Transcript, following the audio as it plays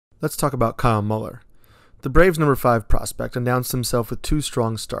Let's talk about Kyle Muller. The Braves' number 5 prospect announced himself with 2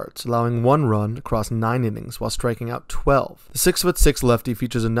 strong starts, allowing 1 run across 9 innings while striking out 12. The 6'6" lefty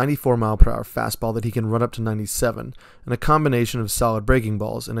features a 94-mile-per-hour fastball that he can run up to 97, and a combination of solid breaking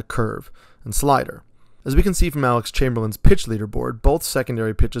balls and a curve and slider. As we can see from Alex Chamberlain's pitch leaderboard, both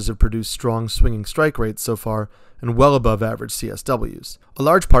secondary pitches have produced strong swinging strike rates so far and well above average CSWs. A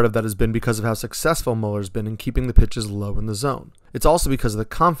large part of that has been because of how successful Muller's been in keeping the pitches low in the zone. It's also because of the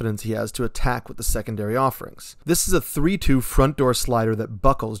confidence he has to attack with the secondary offerings. This is a 3-2 front door slider that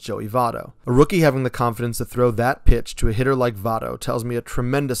buckles Joey Votto. A rookie having the confidence to throw that pitch to a hitter like Votto tells me a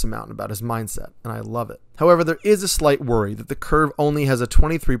tremendous amount about his mindset, and I love it. However, there is a slight worry that the curve only has a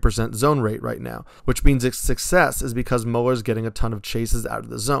 23% zone rate right now, which means its success is because Muller's getting a ton of chases out of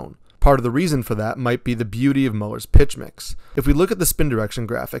the zone. Part of the reason for that might be the beauty of Muller's pitch mix. If we look at the spin direction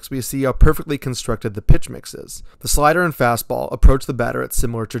graphics, we see how perfectly constructed the pitch mix is. The slider and fastball approach the batter at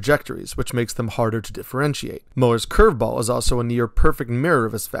similar trajectories, which makes them harder to differentiate. Muller's curveball is also a near-perfect mirror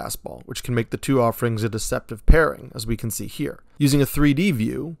of his fastball, which can make the 2 offerings a deceptive pairing, as we can see here. Using a 3D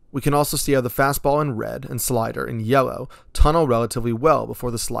view, we can also see how the fastball in red and slider in yellow tunnel relatively well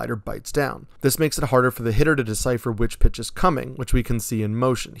before the slider bites down. This makes it harder for the hitter to decipher which pitch is coming, which we can see in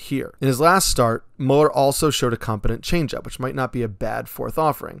motion here. In his last start, Muller also showed a competent changeup, which might not be a bad 4th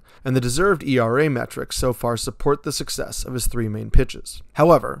offering, and the deserved ERA metrics so far support the success of his 3 main pitches.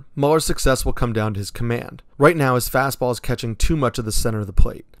 However, Muller's success will come down to his command. Right now, his fastball is catching too much of the center of the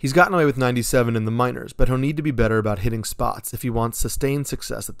plate. He's gotten away with 97 in the minors, but he'll need to be better about hitting spots if he wants sustained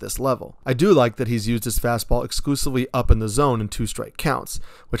success at this level. I do like that he's used his fastball exclusively up in the zone in 2 strike counts,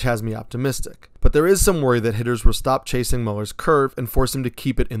 which has me optimistic. But there is some worry that hitters will stop chasing Muller's curve and force him to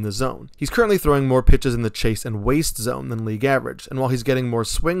keep it in the zone. He's currently throwing more pitches in the chase and waste zone than league average, and while he's getting more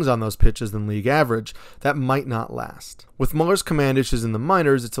swings on those pitches than league average, that might not last. With Muller's command issues in the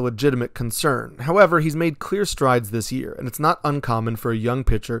minors, it's a legitimate concern. However, he's made clear strides this year, and it's not uncommon for a young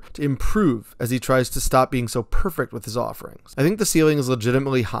pitcher to improve as he tries to stop being so perfect with his offerings. I think the ceiling is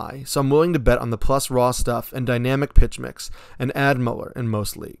legitimately high, so I'm willing to bet on the plus raw stuff and dynamic pitch mix and add Muller in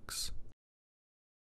most leagues.